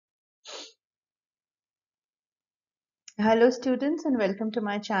Hello students and welcome to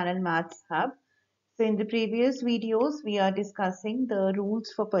my channel Maths Hub. So in the previous videos we are discussing the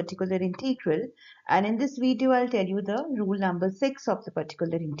rules for particular integral, and in this video I'll tell you the rule number 6 of the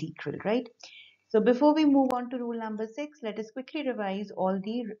particular integral, right? So before we move on to rule number 6, let us quickly revise all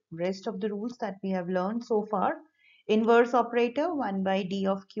the rest of the rules that we have learned so far. Inverse operator 1 by d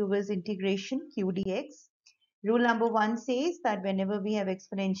of q is integration q dx. Rule number 1 says that whenever we have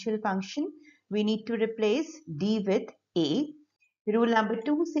exponential function, we need to replace d with a. Rule number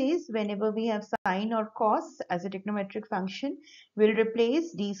 2 says whenever we have sine or cos as a trigonometric function, we'll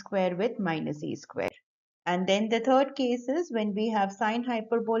replace d square with minus a square. And then the third case is when we have sine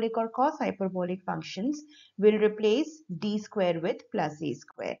hyperbolic or cos hyperbolic functions, we'll replace d square with plus a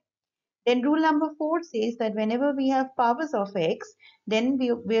square. Then rule number 4 says that whenever we have powers of x, then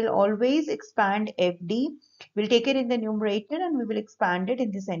we will always expand fd. We'll take it in the numerator and we will expand it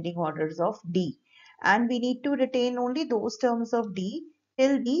in descending orders of d. And we need to retain only those terms of d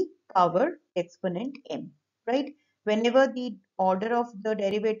till the power exponent m, right? Whenever the order of the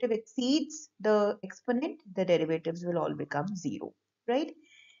derivative exceeds the exponent, the derivatives will all become 0, right?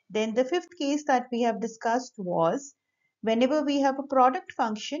 Then the fifth case that we have discussed was whenever we have a product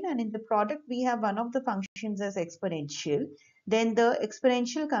function and in the product we have one of the functions as exponential, then the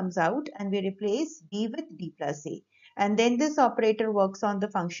exponential comes out and we replace d with d plus a. And then this operator works on the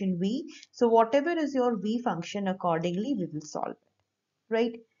function v. So whatever is your v function, accordingly we will solve it,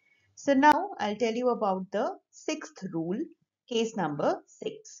 right? So now I'll tell you about the sixth rule, case number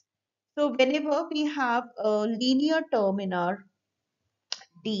 6. So whenever we have a linear term in our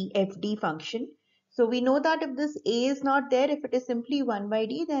fd function. So we know that if this a is not there, if it is simply 1 by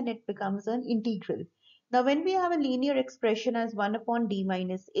d, then it becomes an integral. Now when we have a linear expression as 1 upon d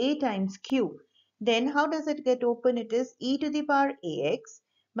minus a times q, then how does it get open? It is e to the power ax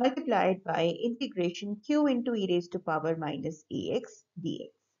multiplied by integration q into e raised to power minus ax dx,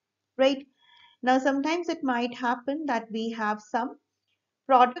 right? Now sometimes it might happen that we have some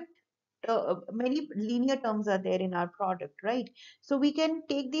product, many linear terms are there in our product, right? So we can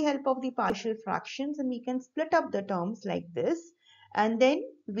take the help of the partial fractions and we can split up the terms like this, and then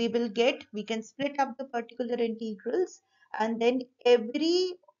we can split up the particular integrals, and then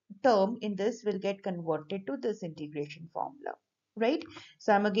every term in this will get converted to this integration formula, right?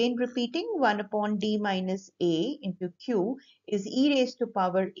 So I'm again repeating, 1 upon d minus a into q is e raised to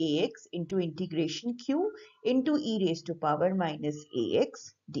power ax into integration q into e raised to power minus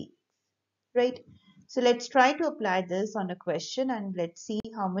ax d. Right? So let's try to apply this on a question and let's see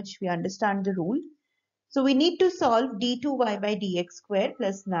how much we understand the rule. So we need to solve d2y by dx square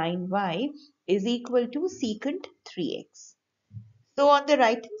plus 9y is equal to secant 3x. So on the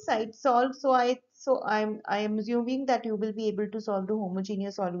right hand side, solve. I am assuming that you will be able to solve the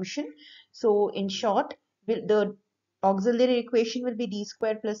homogeneous solution. So in short, the auxiliary equation will be d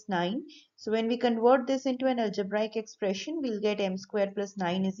square plus 9. So when we convert this into an algebraic expression, we'll get m square plus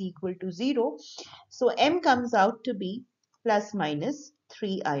 9 is equal to 0. So m comes out to be plus minus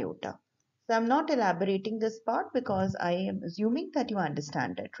 3 iota. So I'm not elaborating this part because I am assuming that you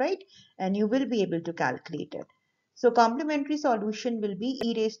understand it, right? And you will be able to calculate it. So complementary solution will be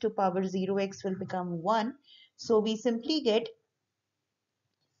e raised to power 0x will become 1. So we simply get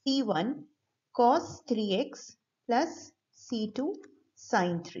C1 cos 3x plus C2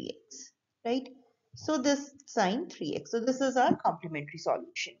 sin 3x, right? So this sin 3x. So this is our complementary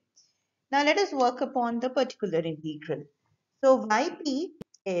solution. Now let us work upon the particular integral. So yp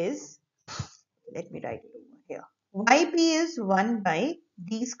is, let me write it over here. Yp is 1 by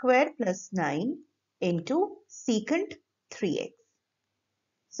d square plus 9 into secant 3x.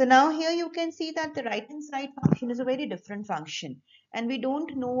 So now here you can see that the right hand side function is a very different function and we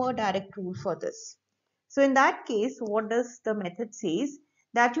don't know a direct rule for this. So in that case, what does the method says?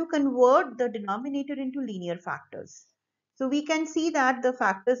 That you convert the denominator into linear factors. So we can see that the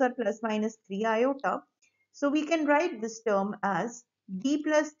factors are plus minus 3 iota. So we can write this term as d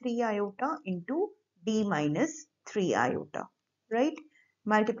plus 3 iota into d minus 3 iota, right?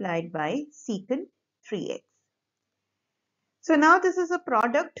 Multiplied by secant 3x. So now this is a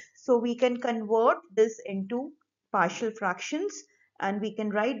product, so we can convert this into partial fractions and we can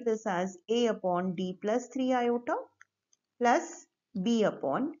write this as a upon d plus 3 iota plus b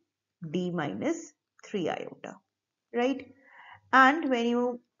upon d minus 3 iota, right? And when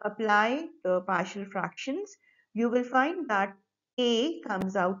you apply the partial fractions, you will find that a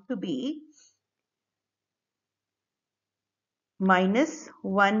comes out to be minus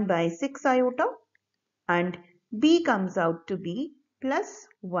 1 by 6 iota and b comes out to be plus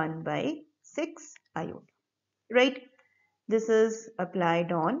 1 by 6 iota, right? . This is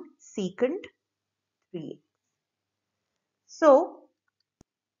applied on secant 3. So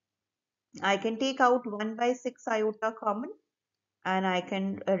I can take out 1 by 6 iota common, and I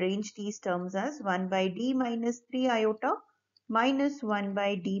can arrange these terms as 1 by d minus 3 iota minus 1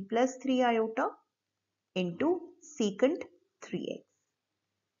 by d plus 3 iota into secant 3x.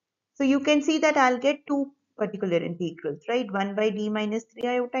 So you can see that I'll get two particular integrals, right? 1 by d minus 3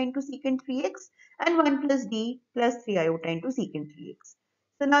 iota into secant 3x and 1 plus d plus 3 iota into secant 3x.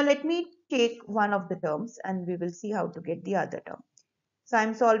 So now let me take one of the terms and we will see how to get the other term. So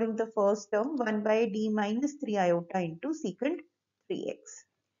I'm solving the first term, 1 by d minus 3 iota into secant 3x.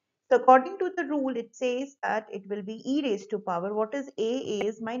 So according to the rule, it says that it will be e raised to power, what is a? A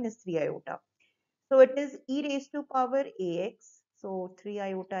is minus 3 iota. So it is e raised to power ax, so 3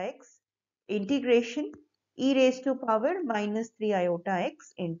 iota x, integration e raised to power minus 3 iota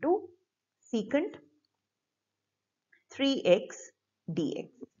x into secant 3x dx,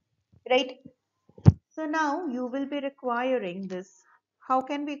 right? So now you will be requiring this. How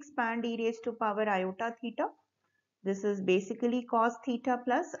can we expand e raised to power iota theta? This is basically cos theta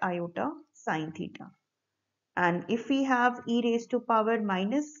plus iota sin theta. And if we have e raised to power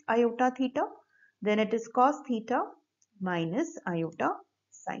minus iota theta, then it is cos theta minus iota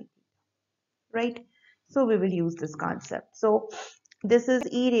sin theta, right? So we will use this concept. So this is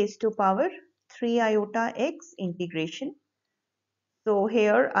e raised to power 3 iota x integration. So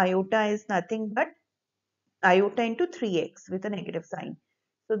here iota is nothing but iota into 3x with a negative sign.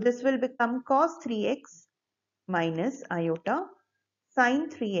 So this will become cos 3x minus iota sin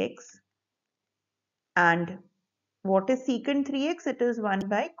 3x, and what is secant 3x? It is 1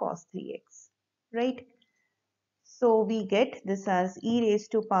 by cos 3x, right? So we get this as e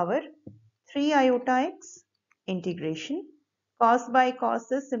raised to power 3 iota x integration. Cos by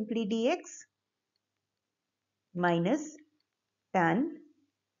cos is simply dx minus tan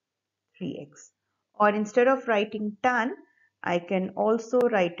 3x. Or instead of writing tan, I can also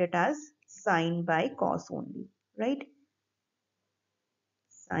write it as sin by cos only, right?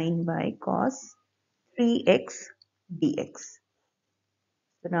 Sin by cos 3x dx.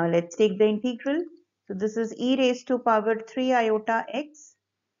 So now let's take the integral. So this is e raised to power 3 iota x.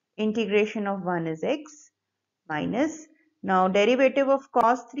 Integration of 1 is x minus. Now derivative of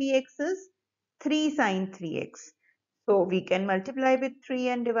cos 3x is 3 sin 3x. So we can multiply with 3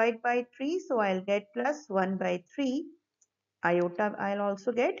 and divide by 3. So I'll get plus 1 by 3 iota I'll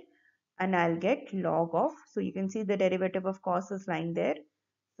also get, and I'll get log of. So you can see the derivative of cos is lying there.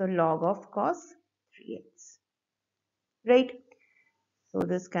 So log of cos 3x, right? So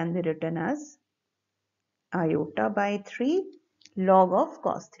this can be written as iota by 3 log of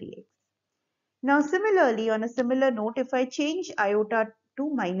cos 3x. Now similarly, on a similar note, if I change iota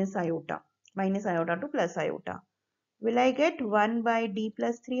to minus iota to plus iota, will I get 1 by d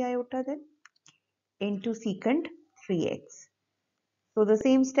plus 3 iota then into secant 3x? So the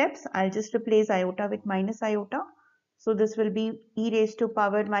same steps, I'll just replace iota with minus iota. So this will be e raised to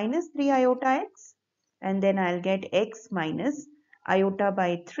power minus 3 iota x, and then I'll get x minus iota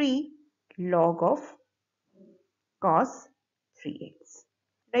by 3 log of cos 3x,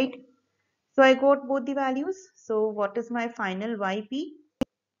 right? So I got both the values. So what is my final yp?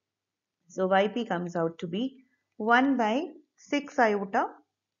 So yp comes out to be 1 by 6 iota,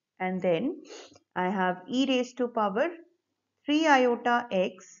 and then I have e raised to power 3 iota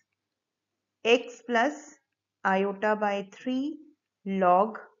x, x plus iota by 3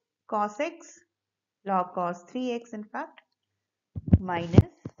 log cos x, log cos 3x in fact, minus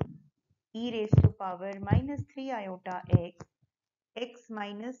e raised to power minus 3 iota x, x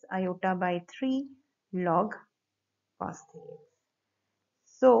minus iota by 3 log cos 3x.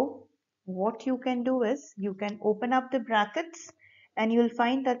 So what you can do is you can open up the brackets and you'll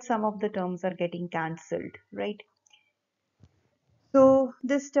find that some of the terms are getting cancelled, right? So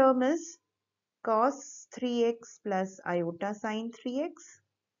this term is cos 3x plus iota sin 3x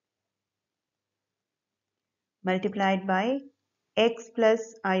multiplied by x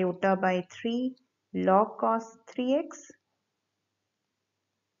plus iota by 3 log cos 3x.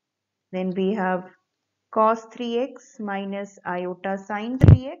 Then we have cos 3x minus iota sin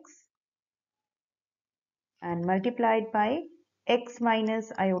 3x and multiplied by x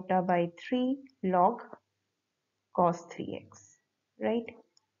minus iota by 3 log cos 3x, right?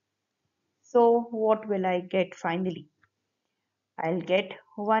 So what will I get finally? I'll get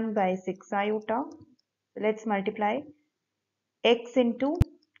 1 by 6 iota. Let's multiply x into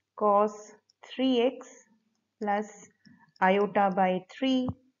cos 3x plus iota by 3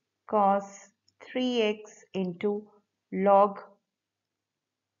 cos 3x into log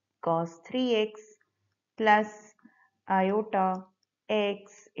cos 3x plus iota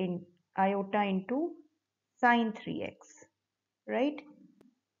x in iota into sin 3x. right?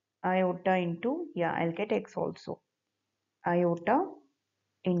 Iota into, yeah, I'll get x also. Iota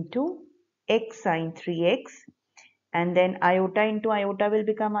into x sine 3x, and then iota into iota will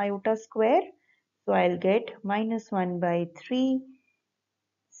become iota square. So I'll get minus 1 by 3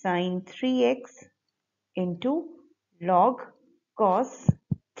 sine 3x into log cos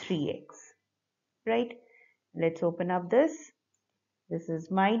 3x, right? Let's open up this. This is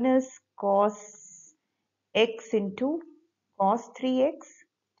minus cos x into cos 3x.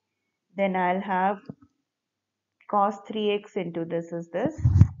 Then I'll have cos 3x into this is this.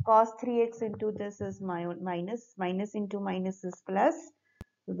 Cos 3x into this is minus. Minus into minus is plus.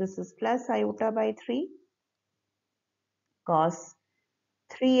 So this is plus iota by 3 cos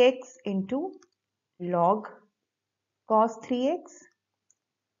 3x into log cos 3x.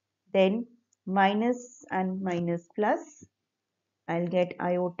 Then minus and minus plus. I'll get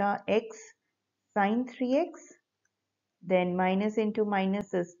iota x sine 3x. Then minus into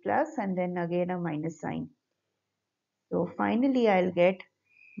minus is plus, and then again a minus sign. So finally I'll get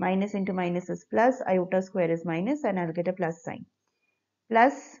minus into minus is plus, iota square is minus, and I'll get a plus sign.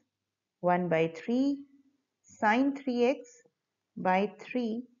 Plus 1 by 3 sine 3x by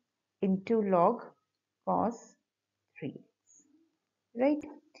 3 into log cos 3x, right?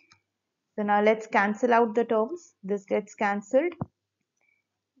 So now let's cancel out the terms. This gets cancelled.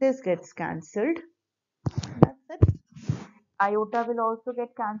 This gets cancelled. That's it. Iota will also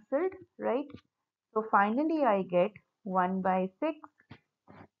get cancelled, right? So finally I get 1 by 6,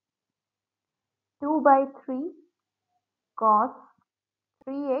 2 by 3 cos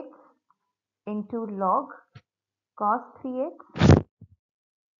 3x into log cos 3x,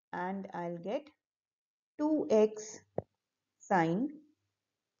 and I'll get 2x sine.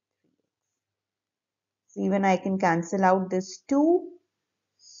 So even I can cancel out this 2.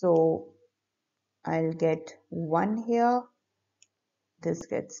 So I'll get 1 here. This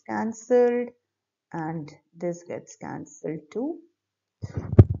gets cancelled and this gets cancelled too.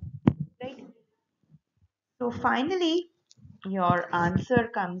 Right? So finally, your answer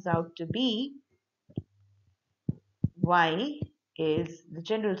comes out to be y is, the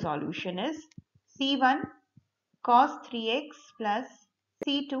general solution is c1 cos 3x plus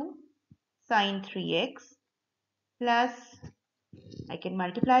c2 sin 3x plus, I can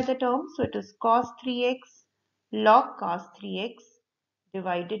multiply the terms, so it is cos 3x log cos 3x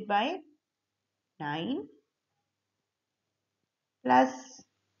divided by 9 plus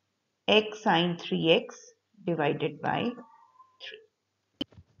x sin 3x divided by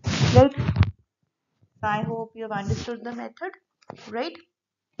 3. Right? So I hope you have understood the method, right?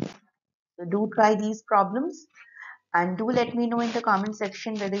 So do try these problems and do let me know in the comment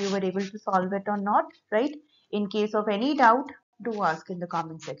section whether you were able to solve it or not, right? In case of any doubt, do ask in the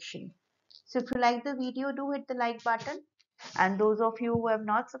comment section. So if you like the video, do hit the like button. And those of you who have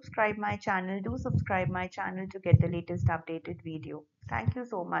not subscribed my channel, do subscribe my channel to get the latest updated video. Thank you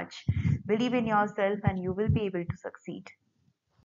so much. Believe in yourself and you will be able to succeed.